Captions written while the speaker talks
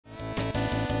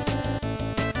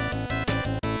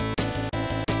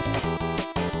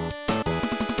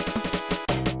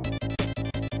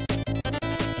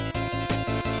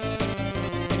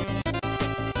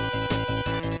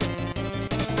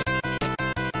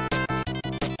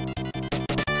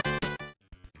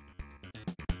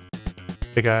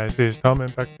Hey guys, it's Tom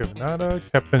and back to another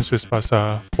Captain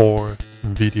Tsubasa 4th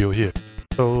video here.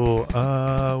 So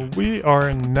we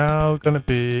are now gonna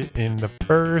be in the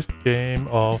first game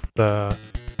of the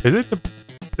is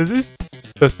this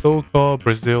the so-called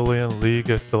Brazilian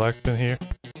League selection here?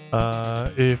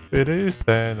 If it is,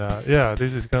 then yeah,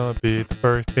 this is gonna be the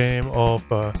first game of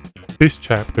this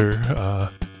chapter.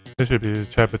 This should be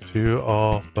chapter 2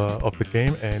 of the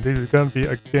game, and this is gonna be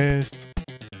against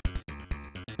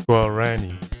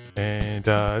Guarani. And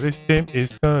this team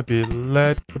is gonna be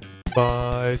led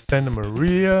by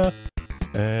Santamaria.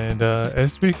 And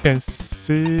as we can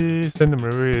see,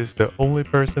 Santamaria is the only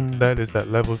person that is at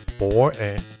level 4,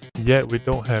 and yet we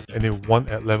don't have anyone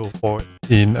at level 4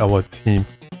 in our team.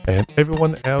 And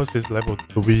everyone else is level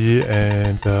 3,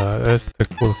 and let's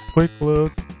take a quick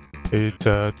look. It's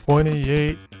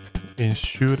 28 in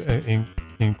shoot and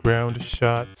in ground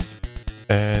shots,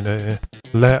 and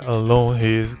let alone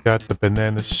he's got the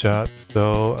banana shot,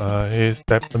 so he's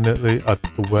definitely a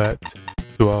threat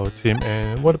to our team.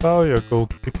 And what about your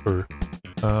goalkeeper,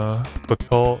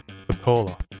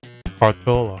 Bartola?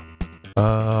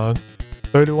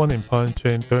 31 in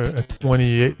punching,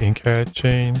 28 in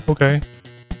catching. Okay.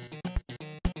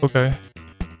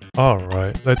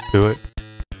 Alright, let's do it.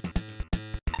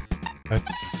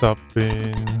 Let's sub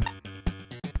in.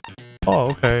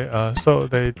 Oh, okay. So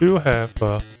they do have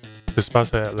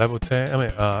Tsubasa at level 10. I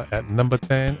mean, at number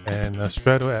 10, and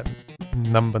Strato at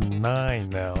number 9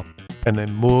 now, and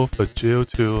then move the Jill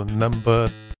to number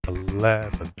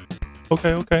 11.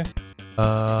 Okay.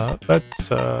 Let's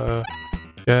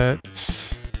get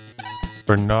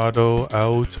Bernardo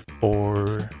out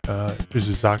for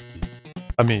Izuzaki.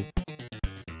 I mean,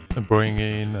 bring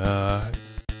in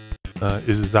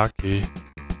Izuzaki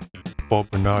for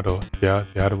Bernardo. Yeah,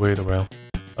 the other way around.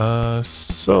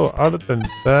 So other than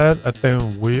that, I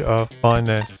think we are fine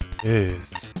as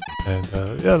is. And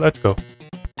yeah, let's go.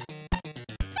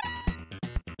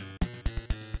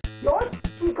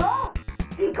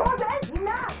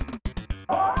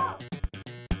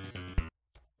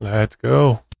 Let's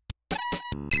go.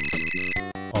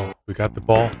 Oh, we got the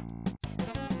ball.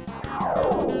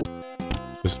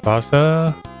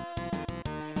 Tsubasa.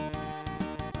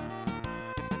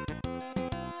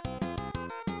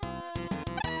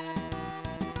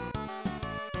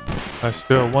 I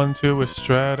still 1-2 with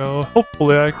Strato.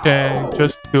 Hopefully I can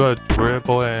just do a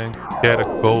dribble and get a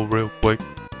goal real quick.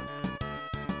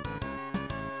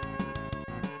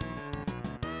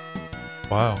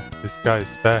 Wow, this guy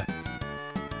is fast.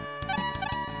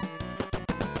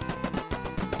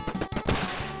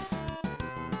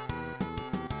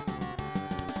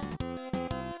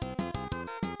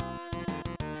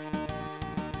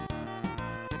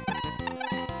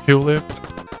 Heel lift.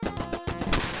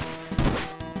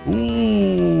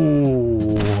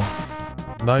 Ooh,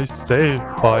 nice save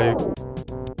by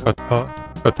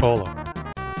Katola.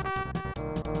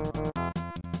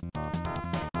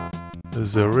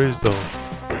 Zerizo.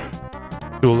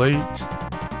 Too late.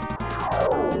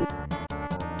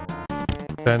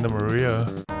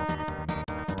 Santamaria.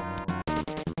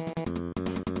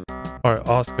 Alright,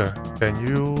 Oscar, can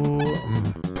you...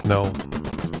 no.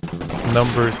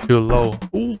 Number's too low.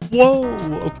 Ooh, whoa!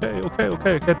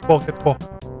 Okay. Get the ball.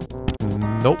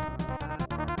 Nope.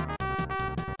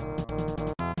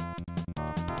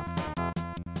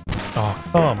 Oh,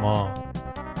 come on.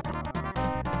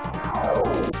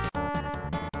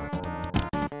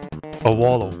 A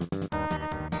wallow.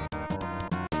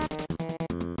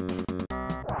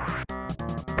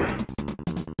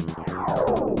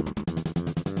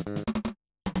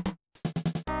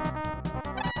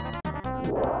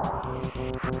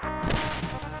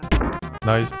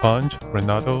 Nice punch,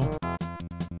 Renato.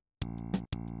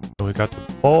 So we got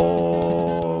the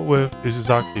ball with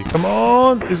Izuzaki. Come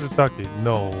on, Izuzaki.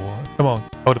 No. Come on,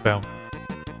 out of bounds.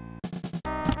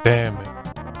 Damn it.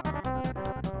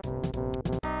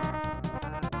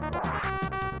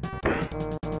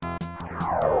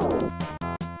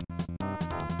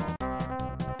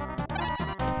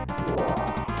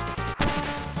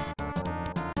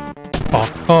 Oh,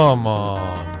 come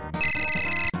on.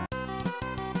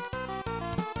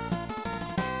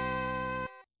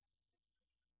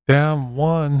 Damn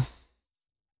one.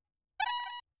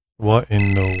 What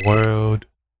in the world?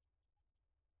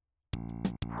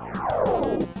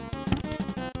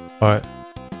 Alright.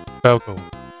 Falco.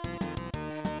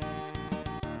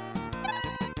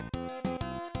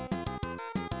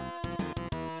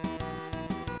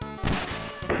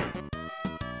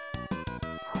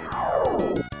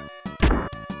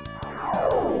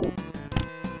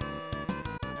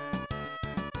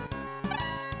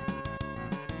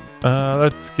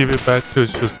 Let's give it back to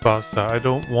Tsubasa. I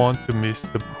don't want to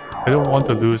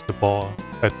lose the ball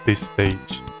at this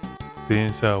stage,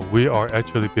 since we are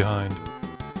actually behind.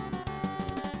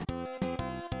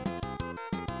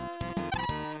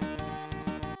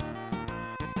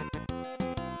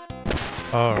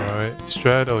 Alright,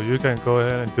 Strato, you can go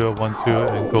ahead and do a 1-2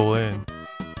 and go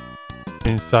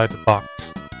inside the box.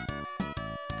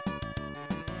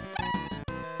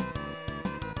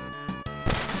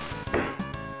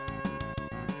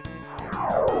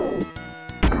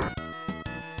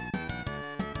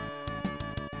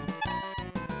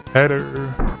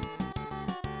 Header.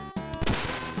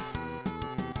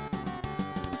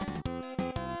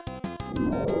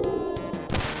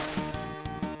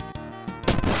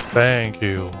 Thank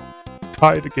you.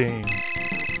 Tie the game.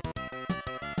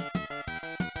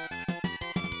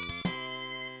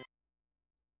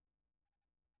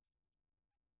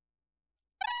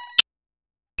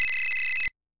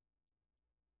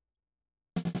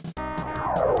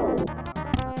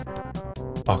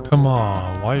 Oh, come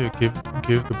on. Why you give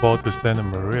the ball to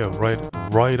Santamaria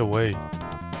right away?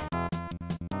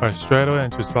 Alright, Strato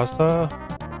and Tsubasa.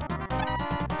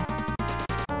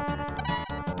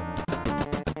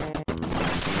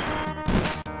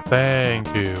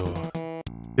 Thank you.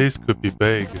 This could be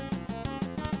big.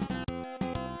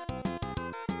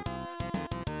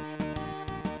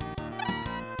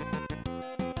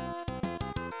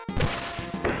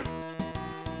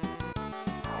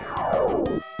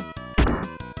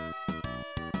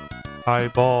 High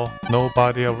ball,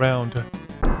 nobody around.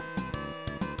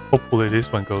 Hopefully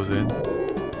this one goes in.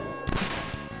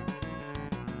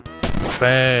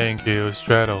 Thank you,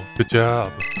 Strato. Good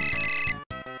job.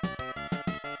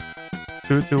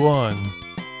 2-1.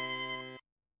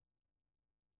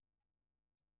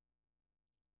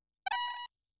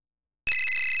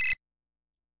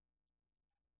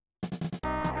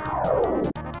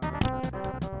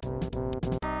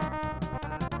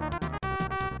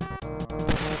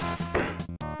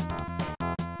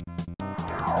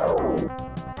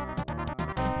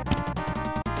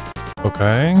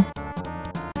 Okay.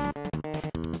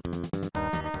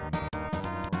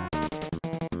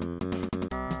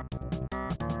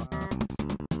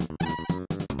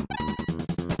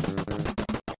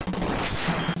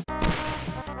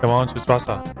 Come on,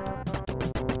 Tsubasa.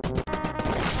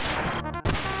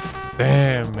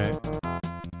 Damn it.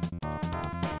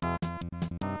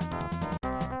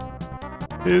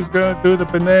 He's gonna do the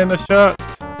banana shot.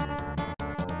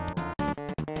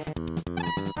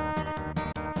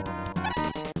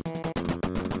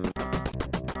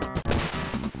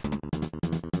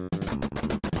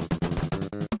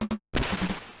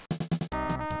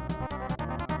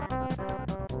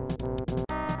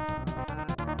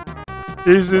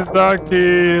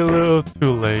 Ishizaki, a little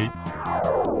too late.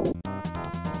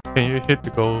 Can you hit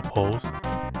the goal post?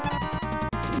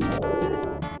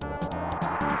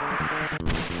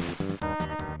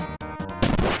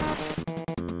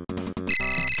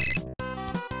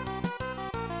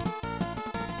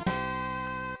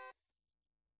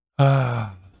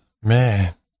 Ah,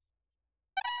 man.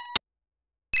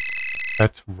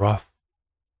 That's rough.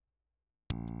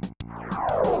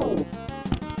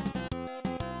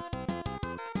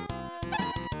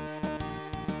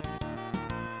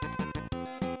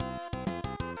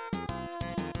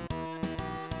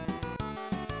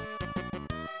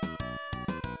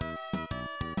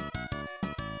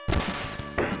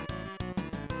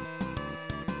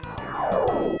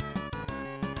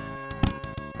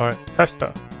 Alright,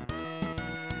 Testa.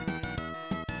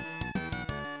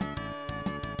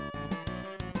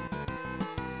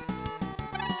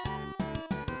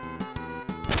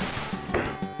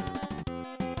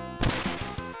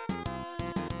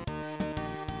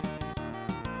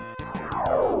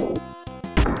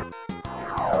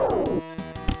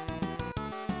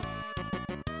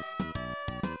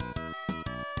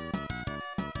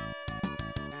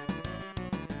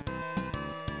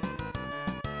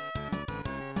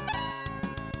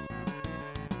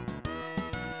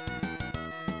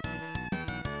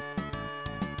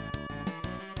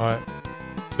 Alright,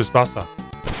 Tsubasa.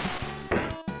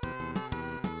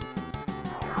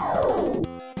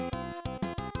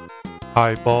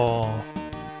 High ball.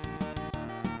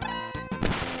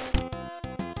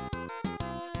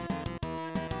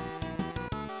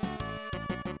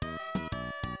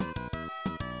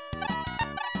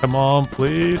 Come on,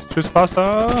 please,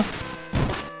 Tsubasa.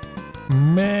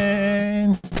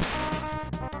 Man.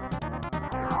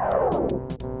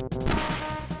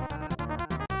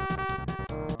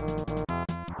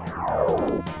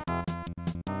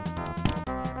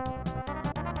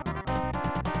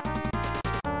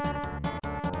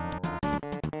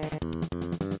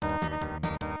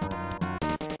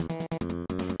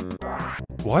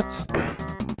 What?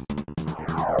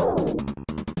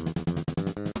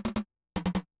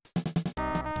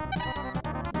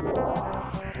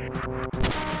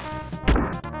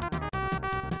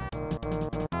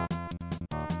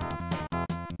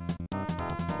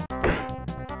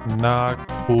 Not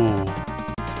cool.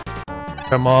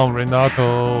 Come on,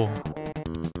 Renato.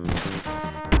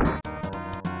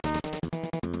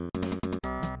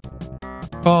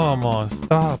 Come on,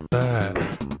 stop that.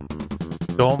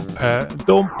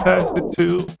 Don't pass it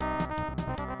to.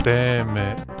 Damn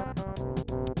it.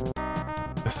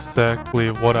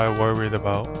 Exactly what I worried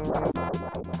about.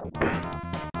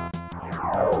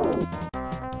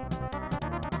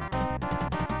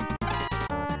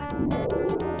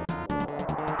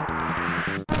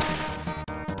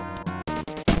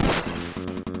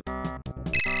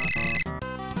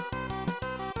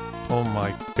 Oh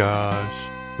my gosh.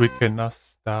 We cannot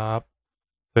stop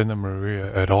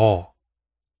Santamaria at all.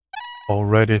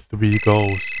 Already 3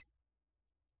 goals.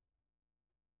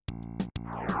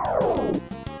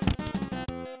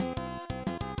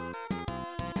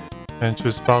 And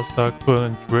Tsubasa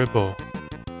couldn't dribble.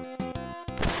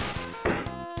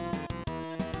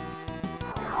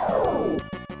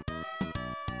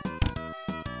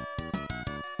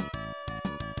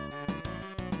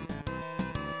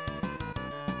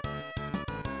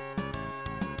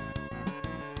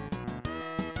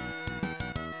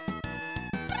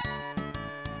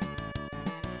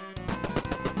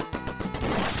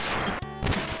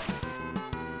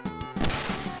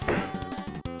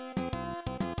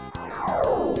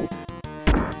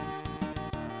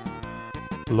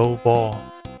 Low ball.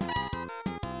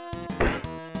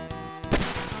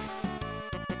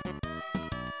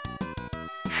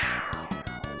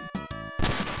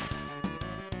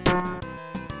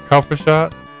 Cover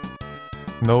shot?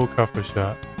 No cover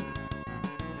shot.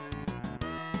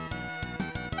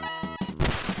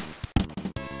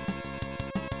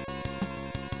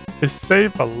 It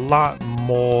saved a lot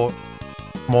more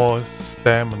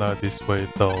stamina this way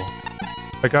though.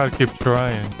 I gotta keep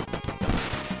trying.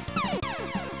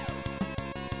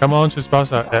 Come on,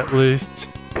 Tsubasa, at least.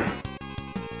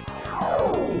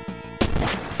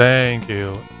 Thank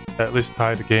you. At least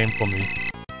tie the game for me.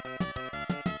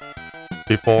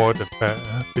 Before the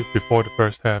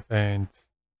first half ends.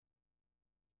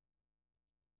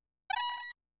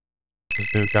 We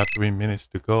still got 3 minutes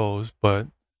to go, but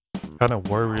kind of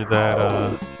worried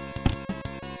that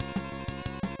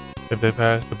if they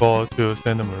pass the ball to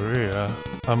Santamaria,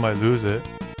 I might lose it.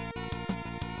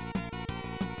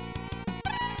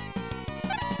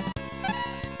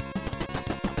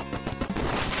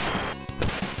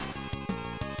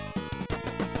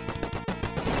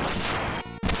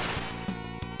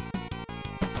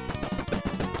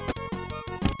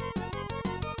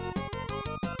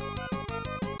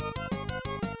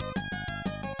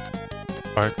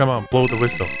 Alright, come on, blow the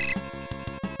whistle.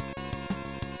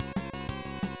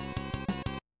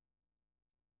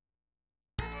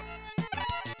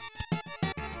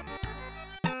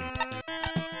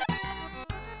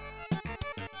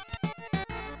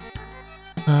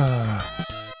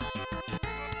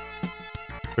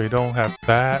 We don't have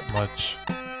that much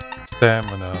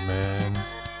stamina, man.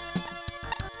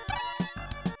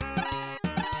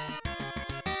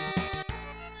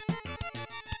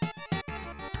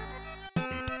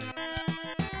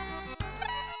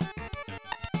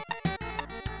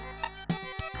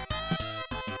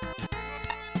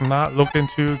 Not looking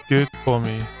too good for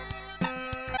me.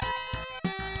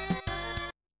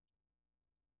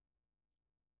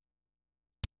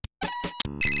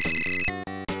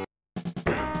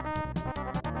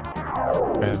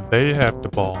 And they have the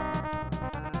ball.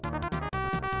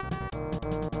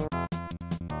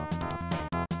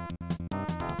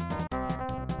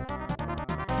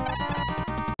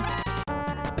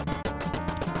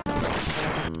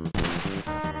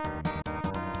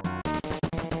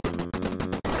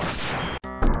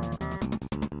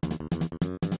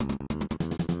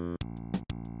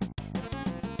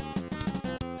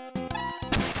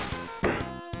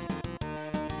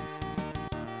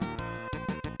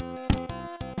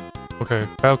 Okay,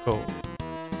 Falco.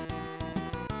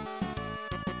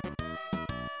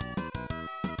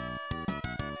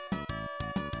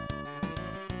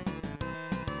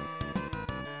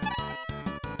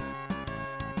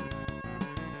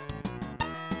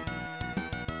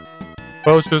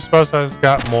 Well, Tsubasa has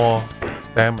got more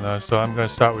stamina, so I'm gonna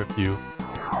start with you.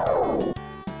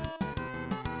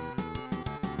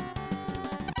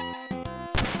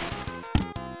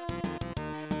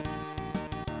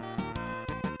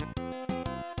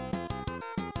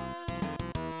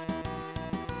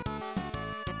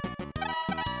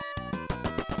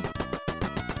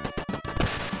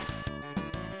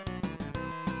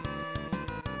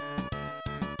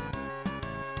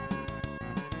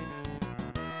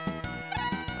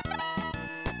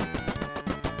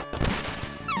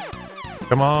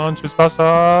 Come on,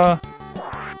 Tsubasa.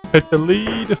 Take the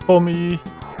lead for me.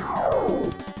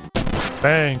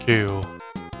 Thank you.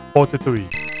 43.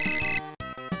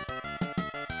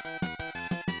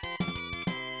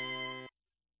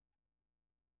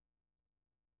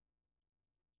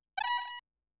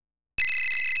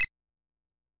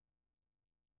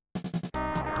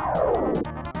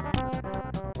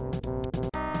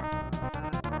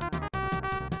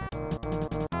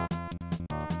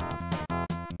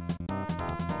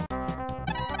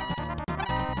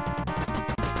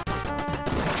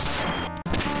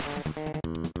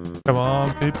 Come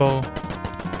on, people.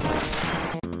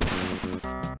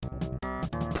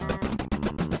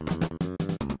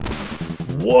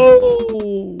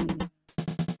 Whoa!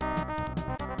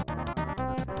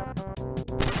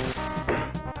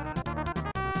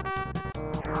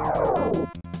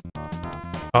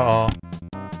 Uh-oh.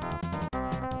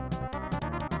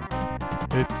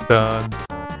 It's done.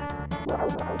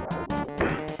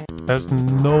 There's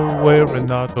no way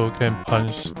Renato can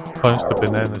punch the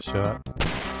banana shot.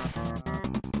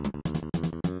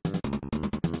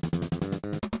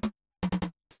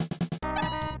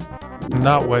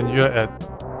 Not when you're at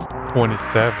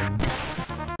 27.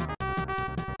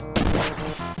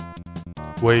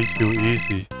 Way too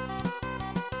easy.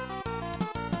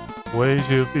 Way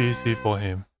too easy for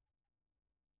him.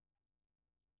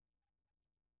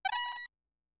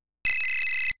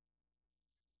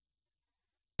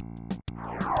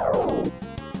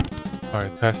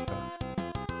 Alright, test that.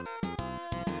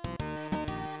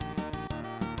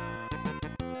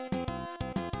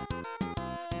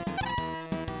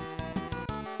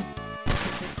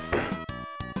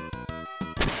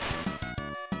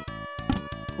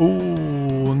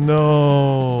 Ooh,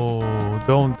 no.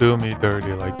 Don't do me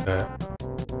dirty like that.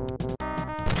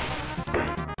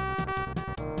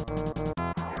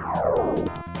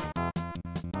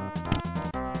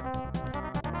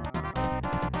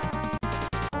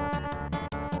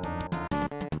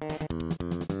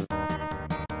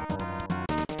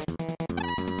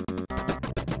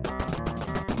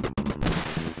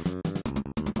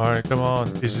 Alright, come on,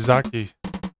 Ishizaki.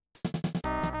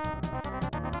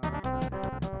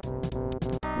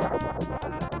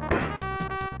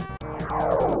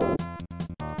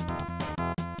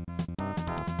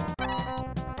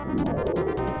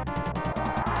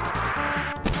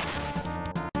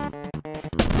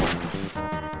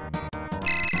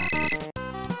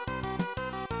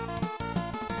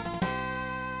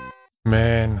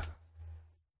 Man,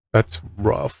 that's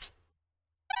rough.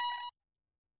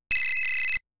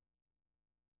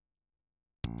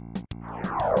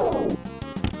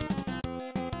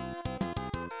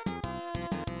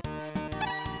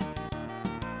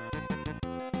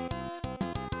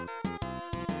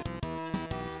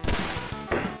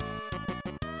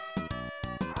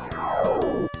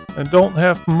 I don't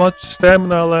have much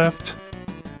stamina left.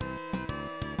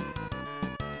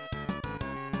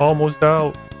 Almost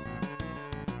out.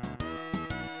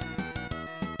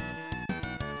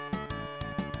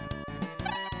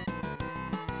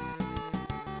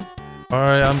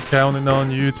 Alright, I'm counting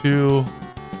on you too.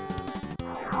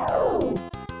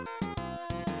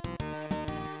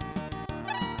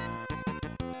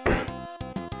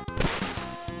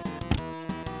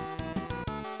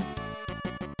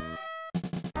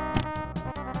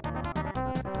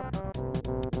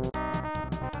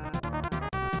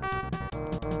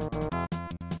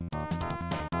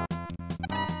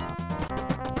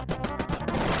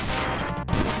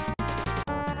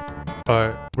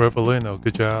 Alright, Revelino,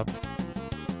 good job.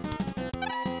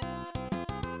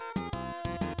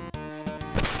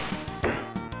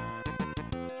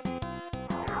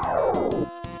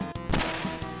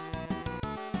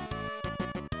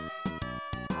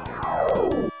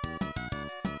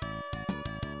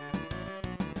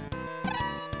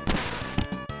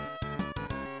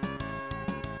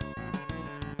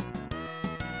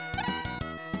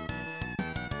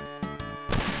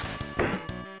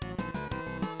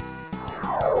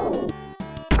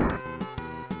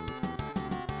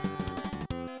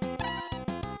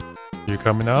 You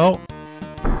coming out?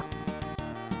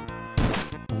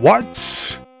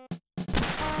 What?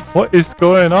 What is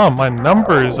going on? My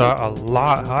numbers are a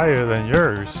lot higher than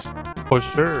yours, for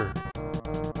sure.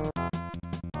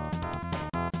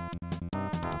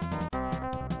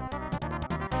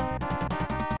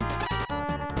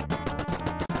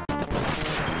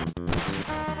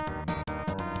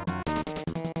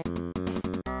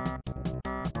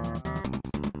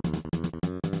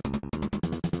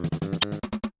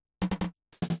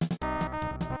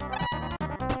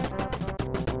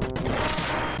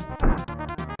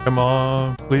 Come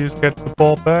on, please get the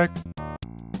ball back.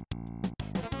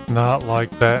 Not like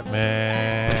that,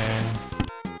 man.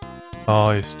 Oh,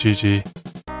 it's GG.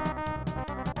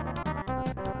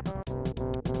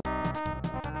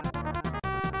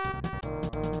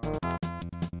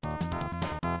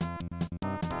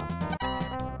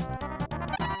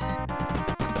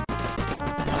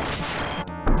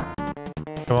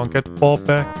 Come on, get the ball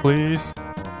back, please.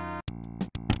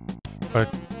 Right,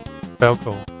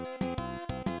 Falco.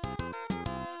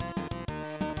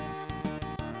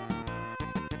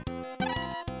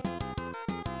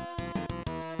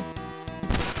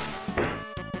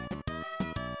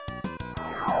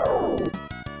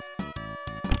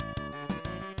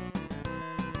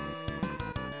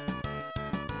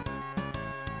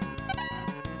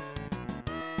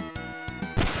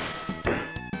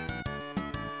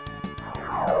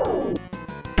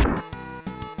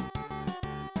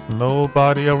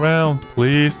 Nobody around.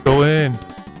 Please go in.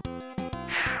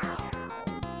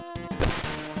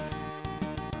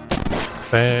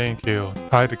 Thank you.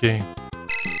 Tie the game.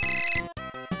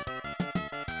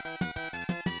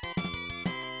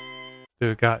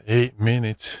 Still got 8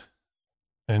 minutes.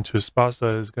 And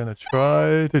Tsubasa is gonna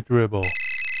try to dribble.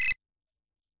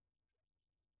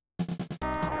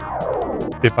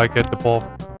 If I get the ball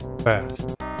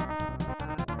fast.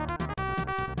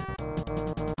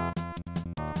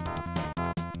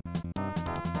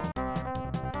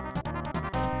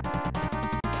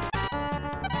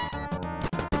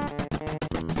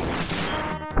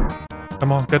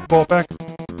 Come on, get the ball back.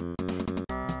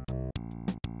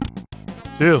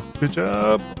 Chill, good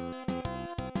job.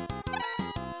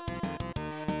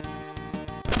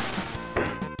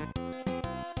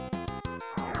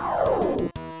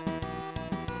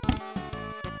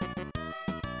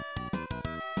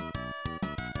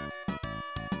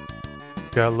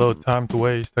 Got a little time to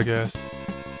waste, I guess.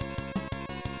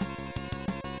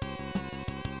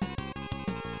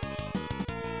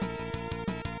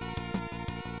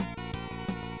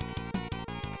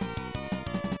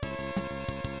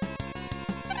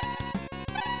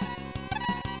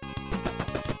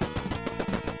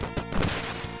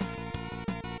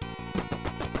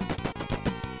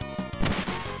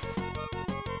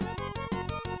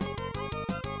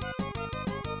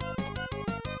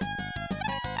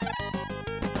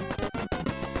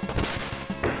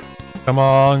 Come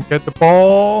on, get the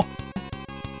ball.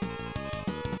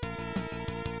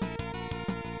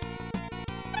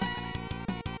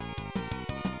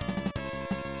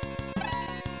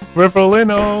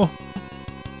 Rivellino.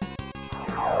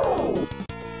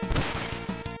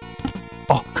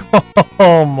 Oh,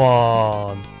 come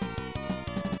on.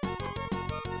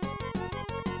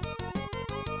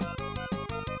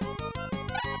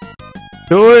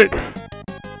 Do it.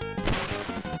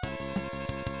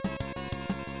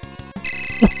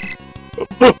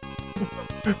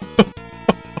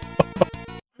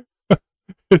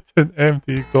 It's an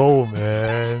empty goal,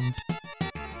 man.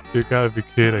 You gotta be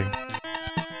kidding.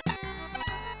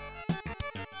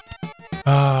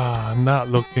 Ah, not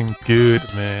looking good,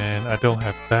 man. I don't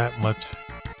have that much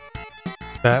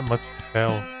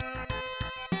health.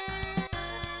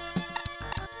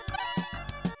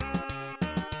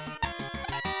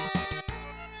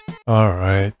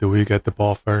 Alright, do we get the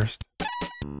ball first?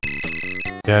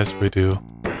 Yes, we do.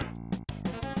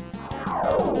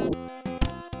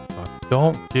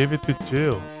 Don't give it to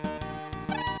Jill.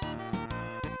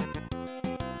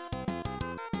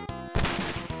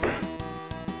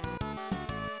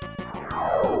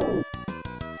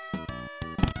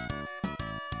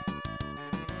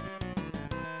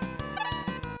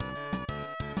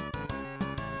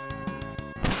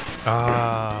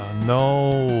 Ah,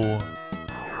 no.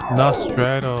 Not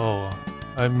Straddle.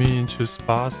 I mean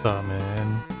Tsubasa,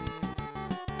 man.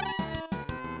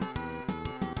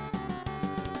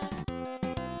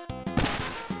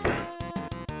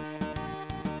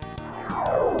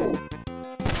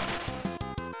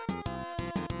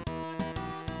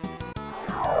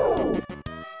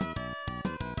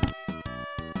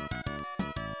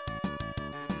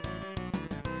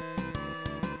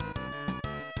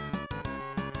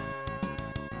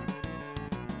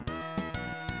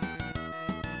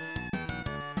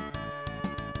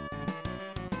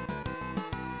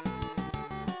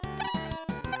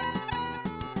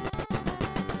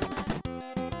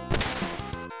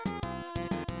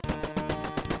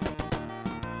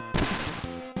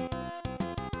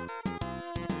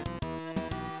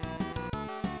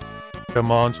 Come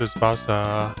on,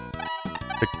 Tsubasa.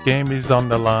 The game is on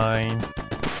the line.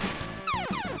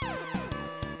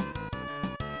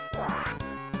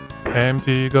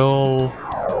 Empty goal.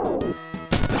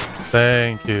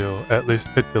 Thank you. At least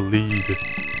hit the lead.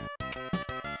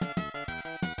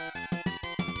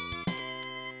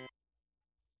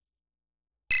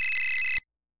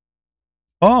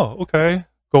 Oh, okay.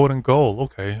 Golden goal.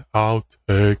 Okay, I'll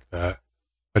take that.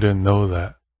 I didn't know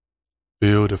that.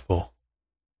 Beautiful.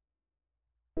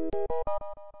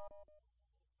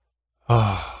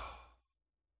 Ah.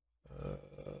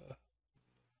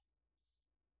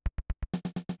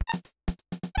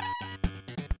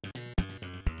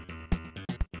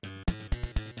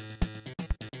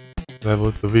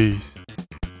 Level 3.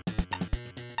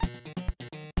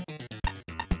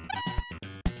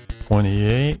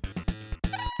 28.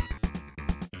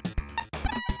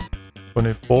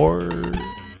 24.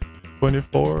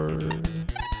 24.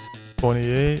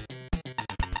 28.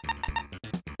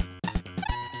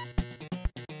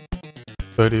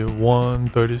 31,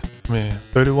 30, I mean,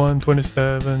 31,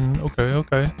 27. Okay,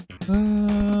 okay.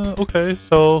 Okay,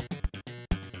 so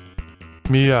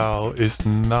Meow is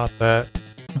not that,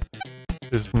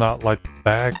 is not like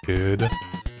that good.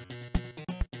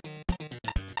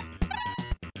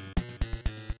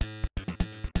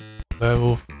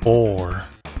 Level 4.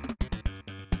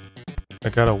 I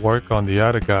gotta work on the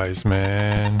other guys,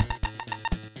 man.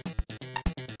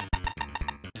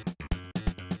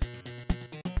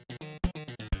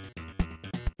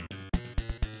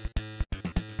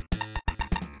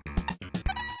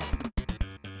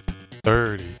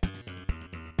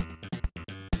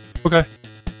 Okay.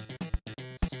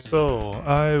 So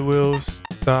I will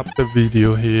stop the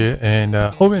video here, and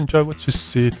hope you enjoyed what you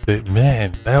see today.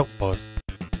 Man, that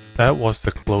was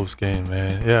a close game,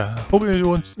 man. Yeah. Hope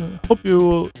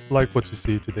you like what you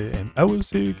see today, and I will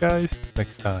see you guys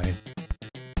next time.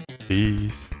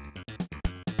 Peace.